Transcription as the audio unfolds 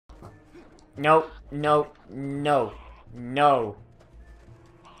No, no, no, no.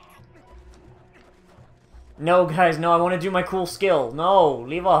 No, guys, no, I want to do my cool skill. No,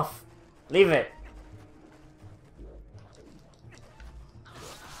 leave off. Leave it.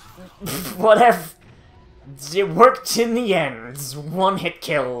 Whatever. It worked in the end. One-hit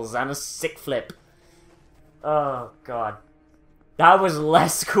kills and a sick flip. Oh, God. That was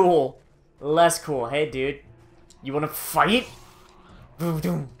less cool. Less cool. Hey, dude. You wanna fight? Boom,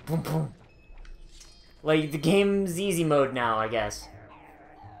 boom, boom, boom. Like, the game's easy mode now, I guess.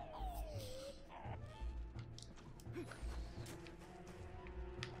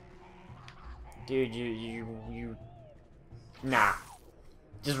 Dude, you... Nah.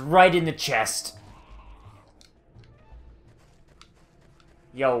 Just right in the chest.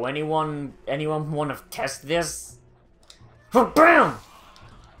 Yo, anyone wanna test this? Oh, BAM!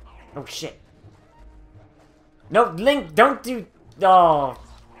 Oh, shit. No, Link, don't do... Oh.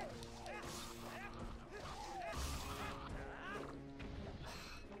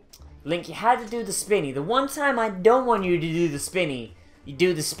 Link, you had to do the spinny. The one time I don't want you to do the spinny, you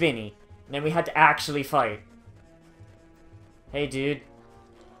do the spinny. And then we had to actually fight. Hey, dude.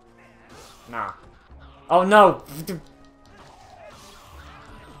 Nah. Oh, no!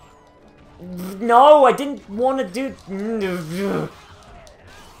 No, I didn't want to do...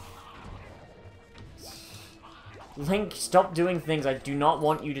 Link, stop doing things I do not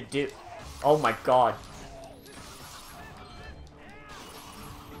want you to do. Oh my god.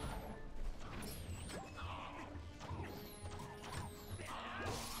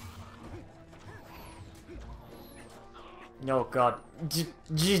 No, god.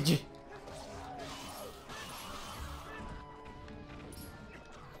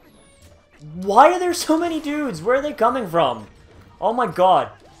 Why are there so many dudes? Where are they coming from? Oh my god.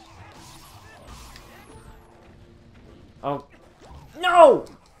 Oh. No!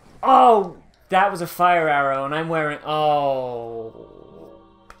 Oh! That was a fire arrow, and I'm wearing... Oh.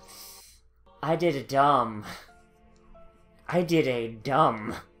 I did a dumb. I did a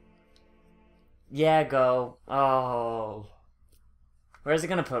dumb. Yeah, go. Oh. Where's it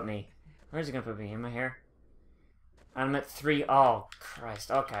gonna put me? Where's it gonna put me? Am I here? I'm at 3. Oh,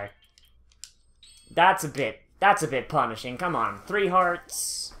 Christ. Okay. That's a bit punishing. Come on. 3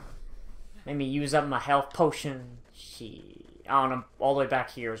 hearts. Let me use up my health potion. Oh, and I'm all the way back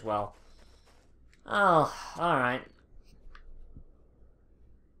here as well. Oh, alright.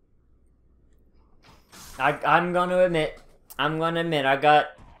 I'm gonna admit, I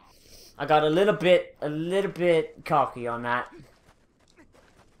got a little bit cocky on that.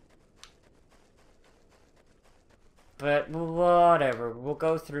 But whatever, we'll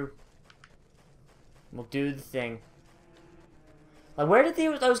go through. We'll do the thing. Like, where did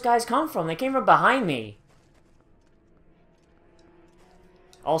those guys come from? They came from behind me.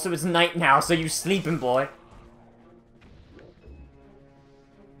 Also, it's night now, so you sleeping, boy.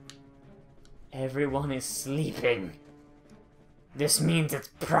 Everyone is sleeping. This means it's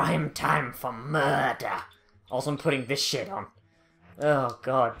prime time for murder. Also, I'm putting this shit on. Oh,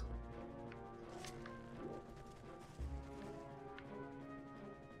 God.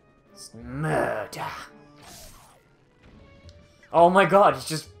 It's murder. Oh my god, it's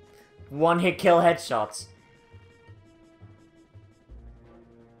just one-hit kill headshots.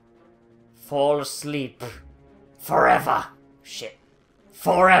 Fall asleep. Forever. Shit.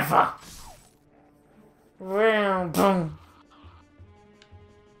 Forever. Boom.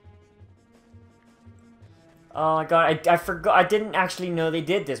 Oh my god, I forgot. I didn't actually know they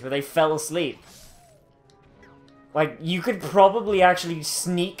did this, where they fell asleep. Like, you could probably actually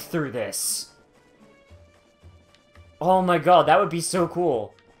sneak through this. Oh my god, that would be so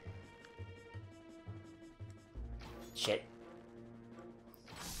cool. Shit.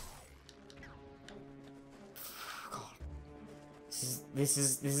 This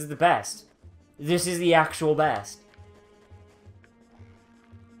is the best. This is the actual best.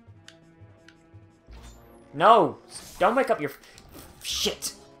 No! Don't wake up your...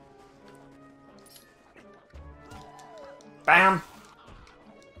 Shit! Bam!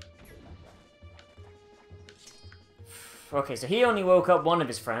 Okay, so he only woke up one of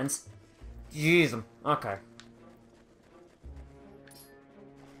his friends. Jeez. Okay.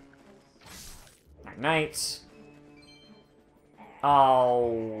 Night.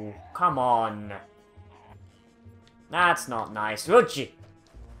 Oh, come on. That's not nice, would you?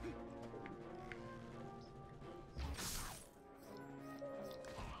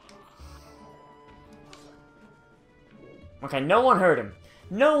 Okay, no one hurt him.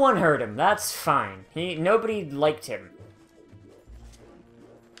 No one hurt him. That's fine. Nobody liked him.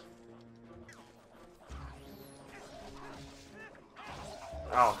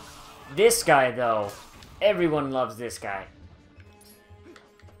 Oh. This guy, though. Everyone loves this guy.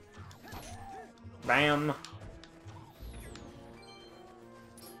 Bam.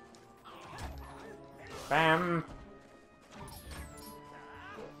 Bam.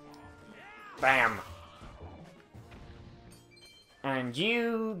 Bam. And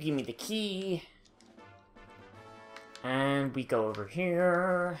you, give me the key. And we go over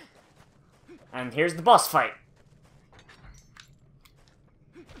here. And here's the boss fight.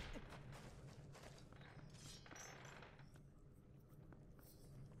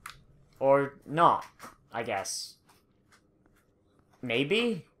 Or not, I guess.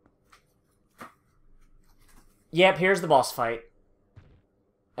 Maybe? Yep, here's the boss fight.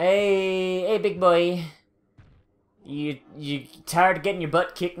 Hey, big boy. You tired of getting your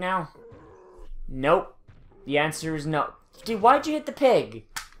butt kicked now? Nope. The answer is no. Dude, why'd you hit the pig?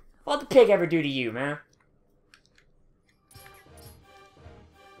 What'd the pig ever do to you, man?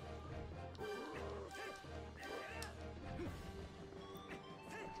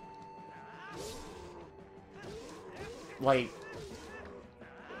 Like...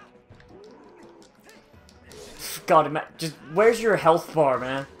 God, just where's your health bar,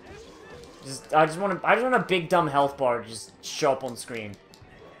 man? I just want a big dumb health bar to just show up on screen.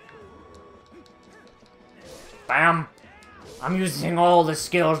 Bam! I'm using all the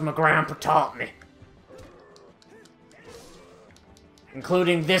skills my grandpa taught me.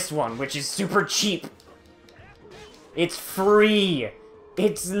 Including this one, which is super cheap. It's free!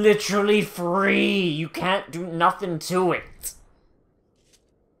 It's literally free! You can't do nothing to it.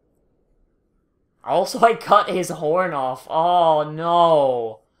 Also, I cut his horn off. Oh,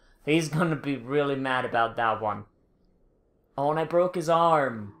 no. He's gonna be really mad about that one. Oh, and I broke his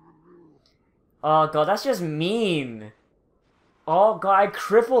arm. Oh, God, that's just mean. Oh, God, I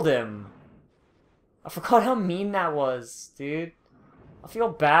crippled him. I forgot how mean that was, dude. I feel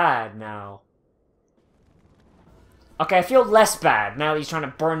bad now. Okay, I feel less bad now that he's trying to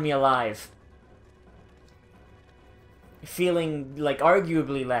burn me alive. Feeling, like,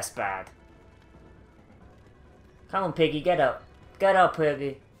 arguably less bad. Come on, Piggy, get up. Get up,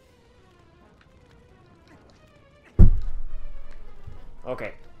 Piggy.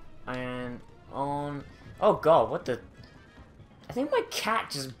 Okay. And on... Oh, God, what the... I think my cat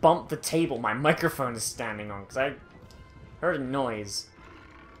just bumped the table my microphone is standing on, because I heard a noise.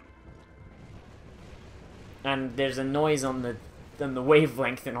 And there's a noise on the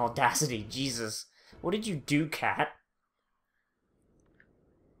wavelength in Audacity. Jesus. What did you do, cat?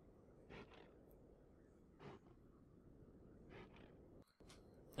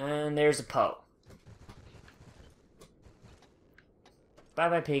 And there's a Poe.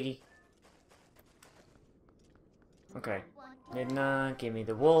 Bye-bye, Piggy. Okay. Midna, give me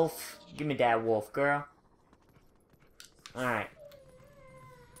the wolf. Give me that wolf, girl. Alright.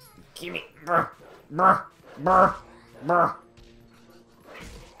 Give me... Brr, brr, brr, brr.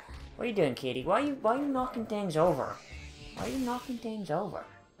 What are you doing, kitty? Why are you knocking things over? Why are you knocking things over?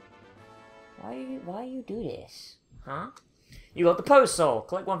 Why you do this? Huh? You got the Poe soul.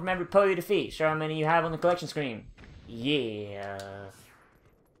 Collect one from every Poe you defeat. Show how many you have on the collection screen. Yeah.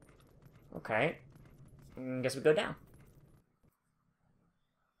 Okay. Guess we go down.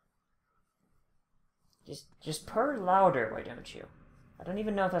 Just purr louder, why don't you? I don't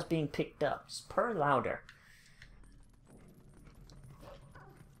even know if that's being picked up. Just purr louder.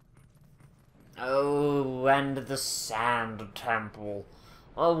 Oh, and the Sand Temple.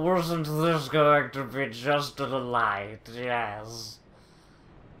 Oh, wasn't this going to be just a delight? Yes.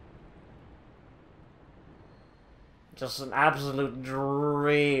 Just an absolute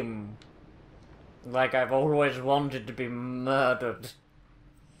dream. Like I've always wanted to be murdered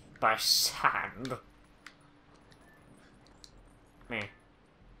by sand. Me.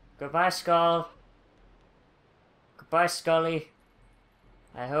 Goodbye, Skull. Goodbye, Scully.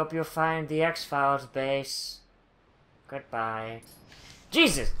 I hope you'll find the X-Files base. Goodbye.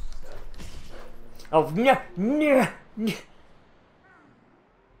 Jesus! Oh, no, no, no.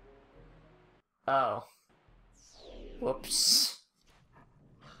 Oh. Whoops.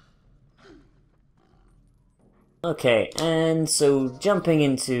 Okay, and so jumping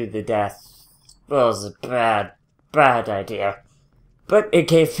into the death was a bad idea. But it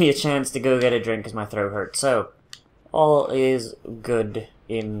gave me a chance to go get a drink because my throat hurt, so all is good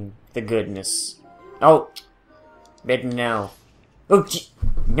in the goodness. Oh! Bid no. Oh,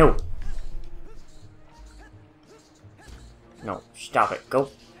 no! No, stop it. Go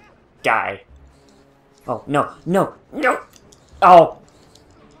die. Oh, no, no, no! Oh!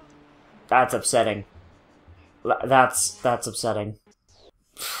 That's upsetting. That's upsetting.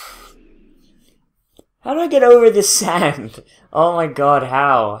 How do I get over this sand? Oh my god,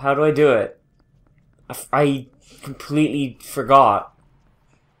 how? How do I do it? I completely forgot.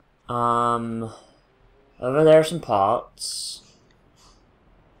 Over there are some pots.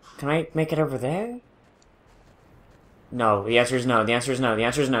 Can I make it over there? No, the answer is no, the answer is no, the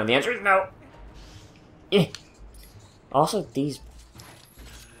answer is no, the answer is no! Eh. Also, these...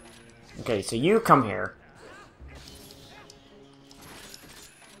 Okay, so you come here.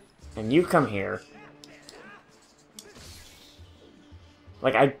 And you come here.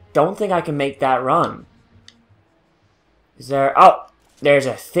 Like, I don't think I can make that run. Is there... Oh! There's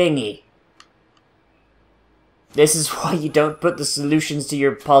a thingy. This is why you don't put the solutions to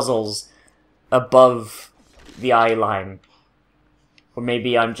your puzzles above the eye line. Or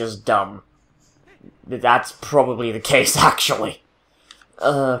maybe I'm just dumb. That's probably the case, actually.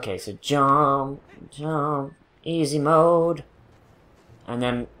 Okay, so jump, jump, easy mode. And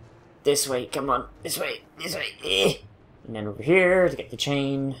then this way, come on, this way, eh. And then over here to get the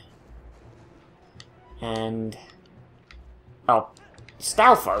chain. And... Oh,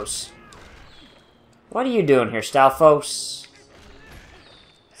 Stalfos. What are you doing here, Stalfos?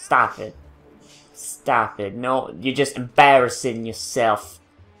 Stop it. Stop it. No, you're just embarrassing yourself.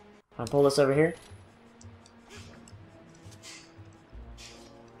 Can I pull this over here?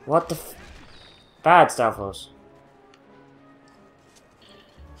 What the f... Bad Stalfos.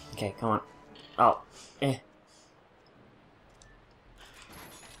 Okay, come on. Oh, eh.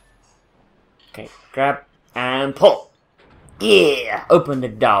 Okay, grab and pull. Yeah! Open the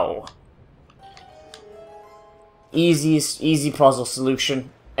door. Easy puzzle solution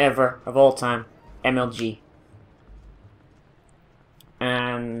ever of all time. MLG.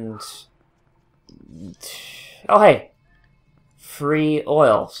 And... Oh, hey! Free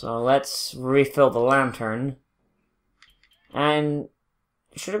oil. So let's refill the lantern. And...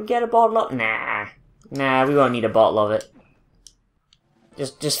 Should we get a bottle of... Nah. Nah, we won't need a bottle of it.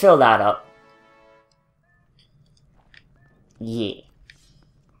 Just fill that up. Yeah.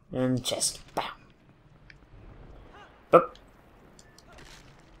 And chest. Bow. Boop.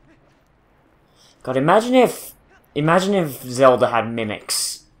 God, imagine if Zelda had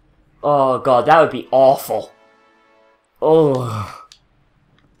mimics. Oh god, that would be awful. Oh.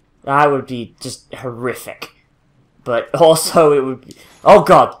 That would be just horrific. But also it would be... Oh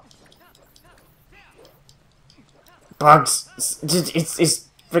god! Bugs! It's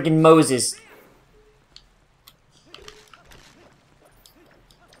freaking Moses.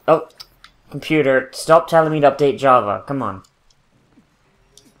 Oh. Computer, stop telling me to update Java. Come on.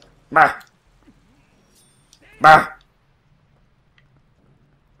 Bah! Bah!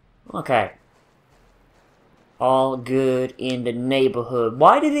 Okay. All good in the neighborhood.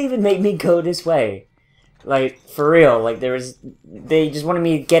 Why did they even make me go this way? Like, for real, like, they just wanted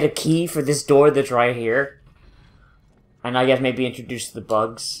me to get a key for this door that's right here. And I guess maybe introduce the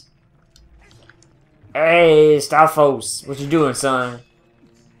bugs. Hey, Stalfos, what you doing, son?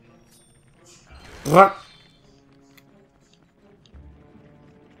 What?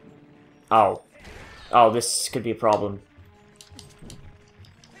 Oh. Oh, this could be a problem.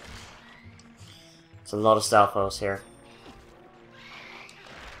 It's a lot of Stalfos here.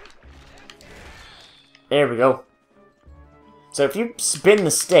 There we go. So if you spin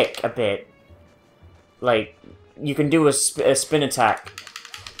the stick a bit, like, you can do a spin attack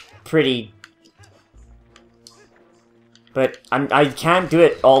pretty... But I can't do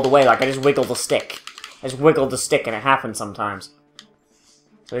it all the way, like, I just wiggle the stick. I just wiggle the stick and it happens sometimes.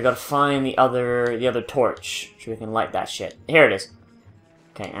 So we gotta find the other torch, so we can light that shit. Here it is.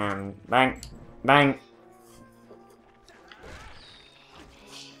 Okay, and bang, bang.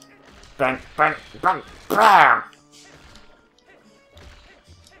 Bang, bang, bang, bang!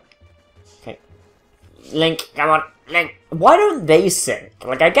 Okay. Link, come on, Link. Why don't they sink?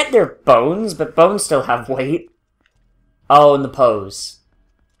 Like, I get their bones, but bones still have weight. Oh, and the pose.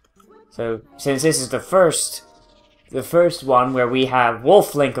 So, since this is the first one where we have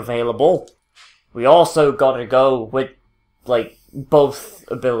Wolf Link available, we also gotta go with, like, both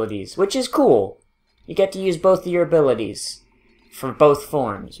abilities, which is cool. You get to use both of your abilities for both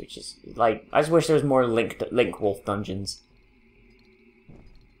forms, which is, like, I just wish there was more Link Wolf dungeons.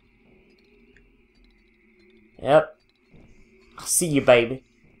 Yep. I'll see you, baby.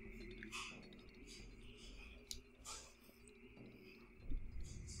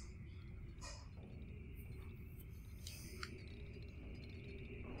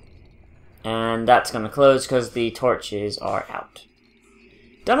 And that's gonna close because the torches are out.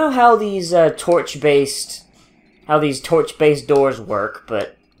 Don't know how these torch-based doors work,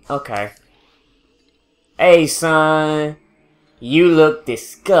 but okay. Hey, son, you look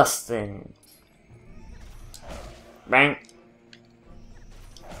disgusting. Bang.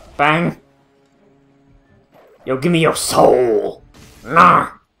 Bang. Yo, give me your soul.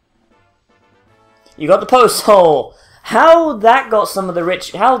 Nah. You got the Poe soul. How that got some of the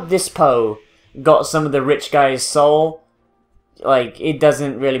rich... How this Poe got some of the rich guy's soul, like, it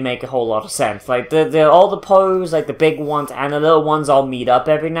doesn't really make a whole lot of sense. Like, all the Poes, like, the big ones and the little ones all meet up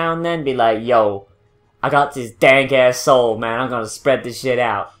every now and then, be like, yo, I got this dank-ass soul, man. I'm gonna spread this shit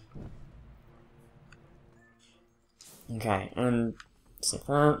out. Okay, and... Sip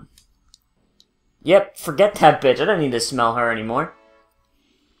that. Yep, forget that bitch. I don't need to smell her anymore.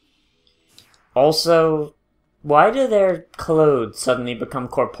 Also, why do their clothes suddenly become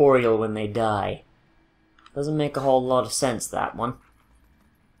corporeal when they die? Doesn't make a whole lot of sense, that one.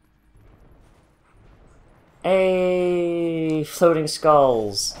 Hey, floating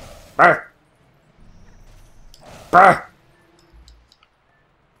skulls. Brr. Brr.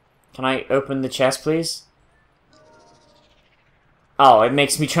 Can I open the chest, please? Oh, it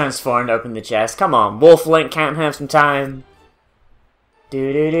makes me transform to open the chest. Come on, Wolf Link can't have some time.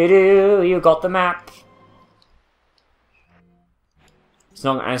 Do-do-do-do, you got the map. It's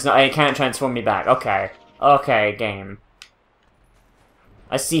not, it can't transform me back. Okay. Okay, game.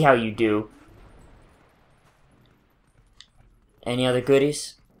 I see how you do. Any other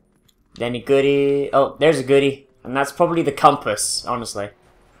goodies? Any goodie? Oh, there's a goodie. And that's probably the compass, honestly.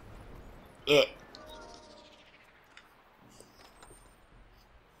 Yeah.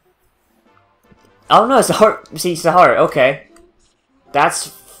 Oh no, it's a heart. See, it's a heart. Okay.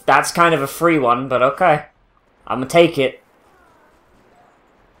 That's kind of a free one, but okay. I'm gonna take it.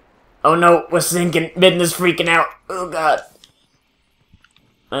 Oh no, we're sinking. Midna's freaking out. Oh god.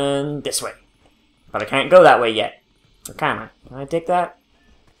 And this way. But I can't go that way yet. Or can I? Can I dig that?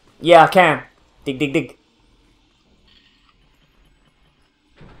 Yeah, I can. Dig, dig, dig.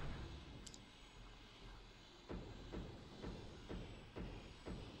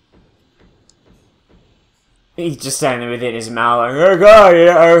 He's just standing within his mouth like, oh god,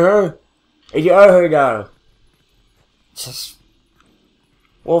 yeah, just...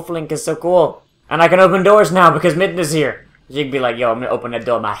 Wolf Link is so cool. And I can open doors now because Midna's here. You can be like, yo, I'm gonna open that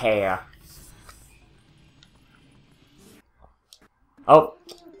door with my hair. Oh.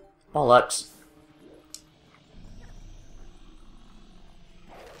 Bollocks.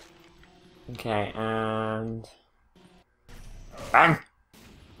 Okay, and... Bang!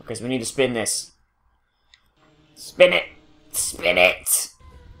 Okay, so we need to spin this. Spin it! Spin it!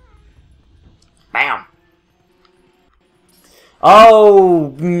 Bam!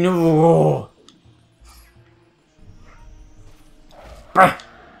 Oh no! Brr.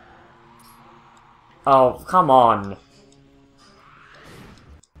 Oh, come on.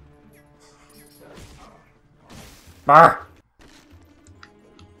 Brr.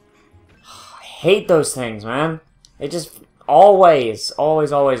 I hate those things, man. It just always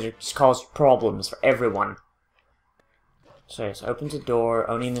just cause problems for everyone. So it opens a door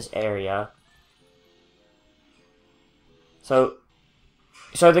only in this area. So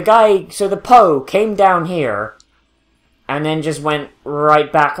the Poe came down here and then just went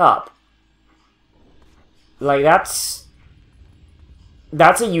right back up. Like, that's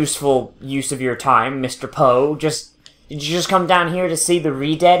a useful use of your time, Mr. Poe. Did you just come down here to see the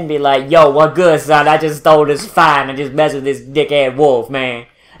Re-Dead and be like, yo, what good, son? I just stole this fine and just messed with this dickhead wolf, man.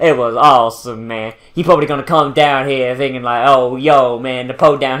 It was awesome, man. He probably gonna come down here thinking like, oh, yo, man, the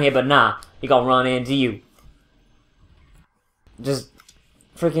Poe down here, but nah. He gonna run into you. Just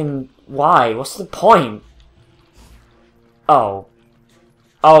freaking why? What's the point? Oh.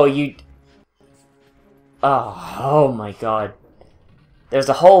 Oh, you... Oh my god. There's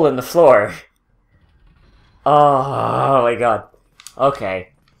a hole in the floor. Oh my god. Okay.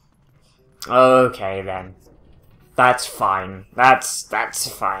 Okay, then. That's fine. That's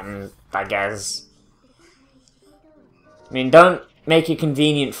fine, I guess. I mean, don't make it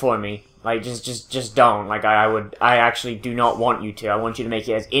convenient for me. Like, just don't. Like, I actually do not want you to. I want you to make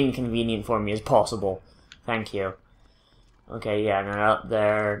it as inconvenient for me as possible. Thank you. Okay, yeah, and up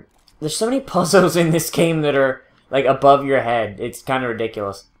there. There's so many puzzles in this game that are, like, above your head. It's kind of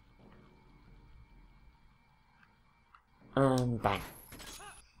ridiculous. Bang.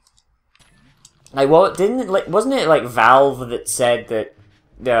 Like, well, wasn't it, like, Valve that said that,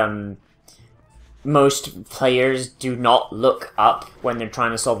 most players do not look up when they're trying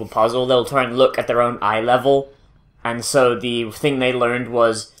to solve a puzzle. They'll try and look at their own eye level. And so the thing they learned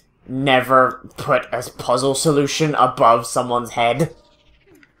was never put a puzzle solution above someone's head.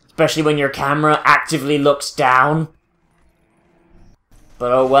 Especially when your camera actively looks down.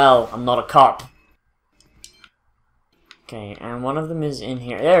 But oh well, I'm not a cop. Okay, and one of them is in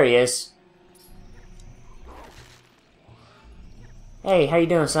here. There he is. Hey, how you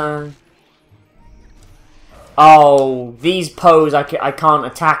doing, son? Oh, these pose, I can't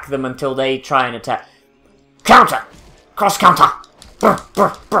attack them until they try and attack. Counter! Cross counter! Brr,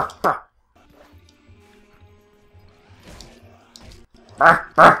 brr, brr, brr. Brr,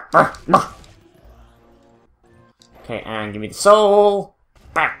 brr, brr, brr. Okay, and give me the soul.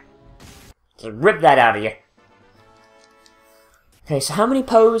 Brr. Just rip that out of you. Okay, so how many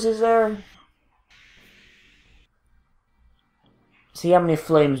poses is there? See how many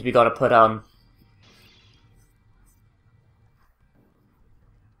flames we gotta put on.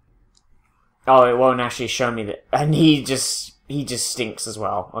 Oh, it won't actually show me that. And he just stinks as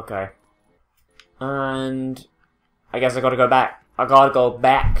well. Okay. And I guess I gotta go back. I gotta go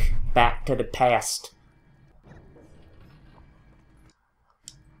back to the past.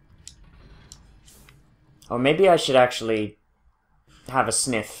 Or maybe I should actually have a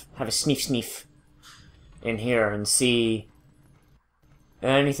sniff in here and see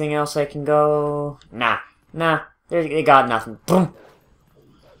anything else I can go. Nah, they got nothing. Boom.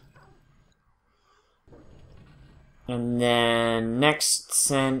 And then next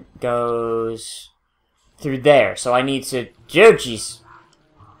scent goes through there. So I need to... Oh, jeez.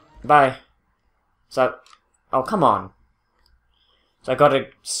 Bye. So... Oh, come on. So I gotta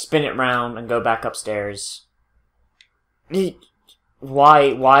spin it round and go back upstairs.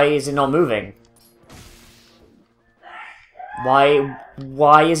 Why is it not moving?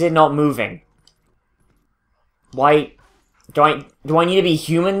 Why is it not moving? Why... Do I need to be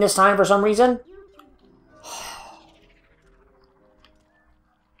human this time for some reason?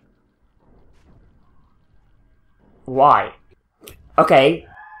 Why? Okay.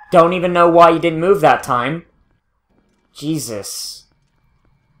 Don't even know why you didn't move that time. Jesus.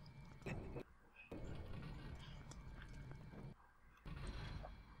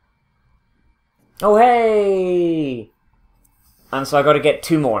 Oh, hey! And so I gotta get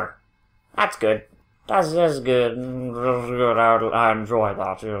 2 more. That's good. That's good. I enjoy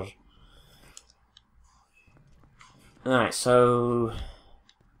that, yes. Alright, so...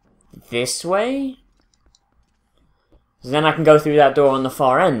 This way? So then I can go through that door on the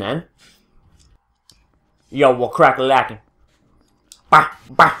far end, then. Yo, we'll crack a lacking. Bah,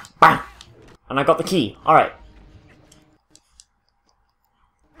 bah, bah. And I got the key. Alright.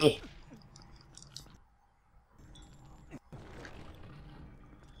 Eh.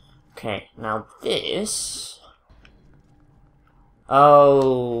 Okay, now this...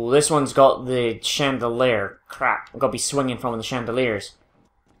 Oh, this one's got the chandelier. Crap, I've got to be swinging from the chandeliers.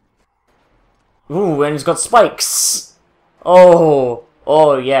 Ooh, and it's got spikes! Oh,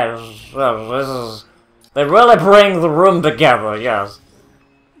 yes, this is... They really bring the room together, yes.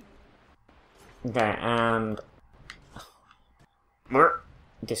 Okay, and...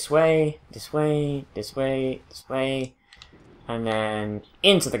 This way, this way, this way, this way. And then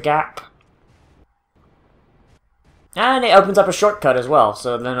into the gap. And it opens up a shortcut as well,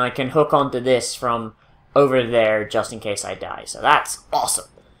 so then I can hook onto this from over there just in case I die. So that's awesome.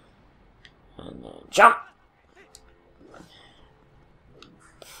 And then jump.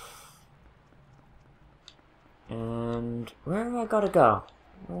 And where do I gotta go?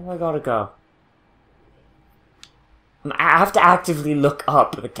 Where do I gotta go? I have to actively look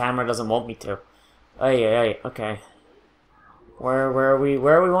up, but the camera doesn't want me to. Oh yeah, okay. Where are we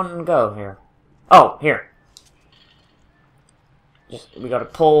wanting to go here? Oh, here. We gotta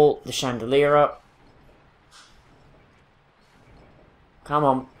pull the chandelier up. Come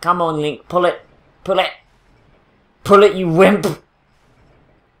on, Link, pull it, you wimp.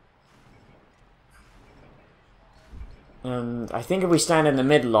 And I think if we stand in the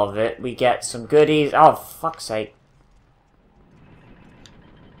middle of it, we get some goodies. Oh, fuck's sake.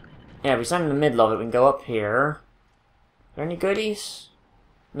 Yeah, if we stand in the middle of it, we can go up here. Are there any goodies?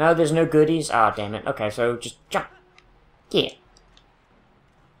 No, there's no goodies? Ah, damn it. Okay, so just jump. Yeah.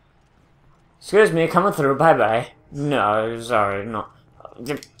 Excuse me, coming through. Bye-bye. No, sorry, no.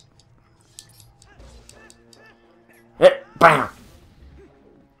 Bam!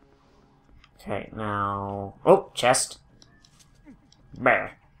 Okay, now... Oh, chest.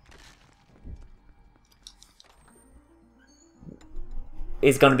 Bear.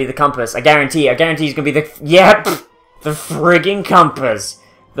 It's gonna be the compass. I guarantee it's gonna be the... Yep! The frigging compass!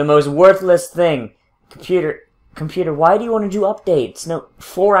 The most worthless thing. Computer, why do you want to do updates? No,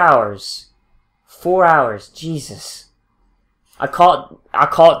 4 hours. 4 hours. Jesus. I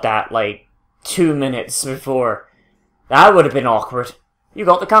caught that, like, 2 minutes before. That would have been awkward. You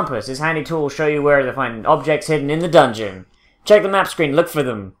got the compass. This handy tool will show you where to find objects hidden in the dungeon. Check the map screen, look for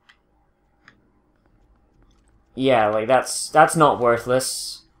them. Yeah, like, that's not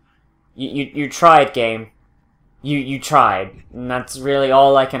worthless. You tried, game. You tried, and that's really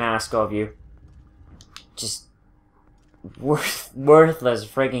all I can ask of you. Just worthless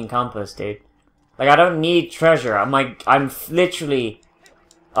frigging compass, dude. Like, I don't need treasure. I'm literally...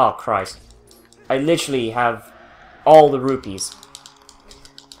 Oh, Christ. I literally have all the rupees.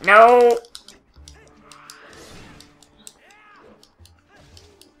 No!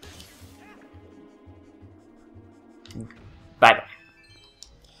 Bye-bye.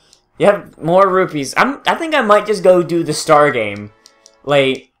 You have more rupees. I think I might just go do the star game.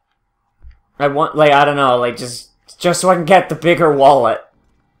 Like, I don't know, like, just so I can get the bigger wallet.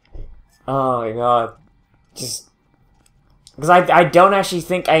 Oh my god. Just... Because I don't actually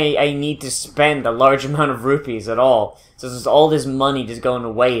think I need to spend a large amount of rupees at all. So there's all this money just going to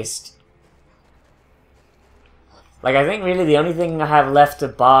waste. Like, I think really the only thing I have left to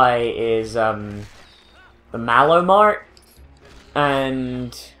buy is, the Mallow Mart.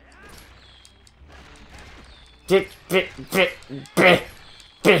 And...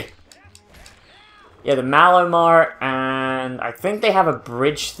 Yeah, the Mallow Mart, and I think they have a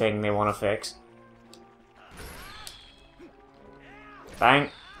bridge thing they want to fix. Bang,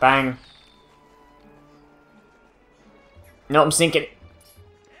 bang. No, I'm sinking.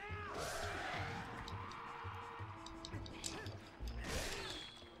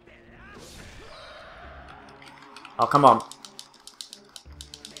 Oh, come on.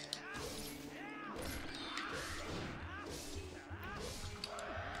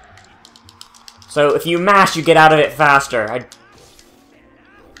 So, if you mash, you get out of it faster.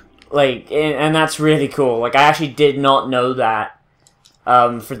 And that's really cool. Like, I actually did not know that,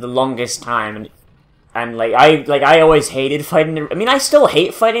 for the longest time. And I always hated fighting the... I mean, I still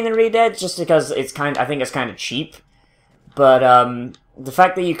hate fighting the Re-Dead, just because I think it's kind of cheap. But, the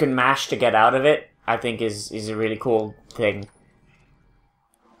fact that you can mash to get out of it, I think is a really cool thing.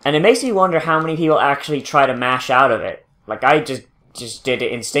 And it makes me wonder how many people actually try to mash out of it. Like, I just did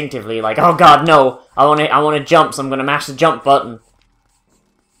it instinctively, like, oh god, no! I wanna jump, so I'm gonna mash the jump button.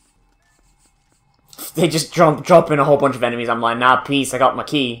 They just drop in a whole bunch of enemies, I'm like, nah, peace, I got my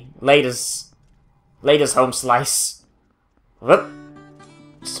key. Laters, home slice. Whoop.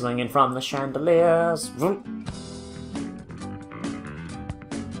 Swinging from the chandeliers. Whoop.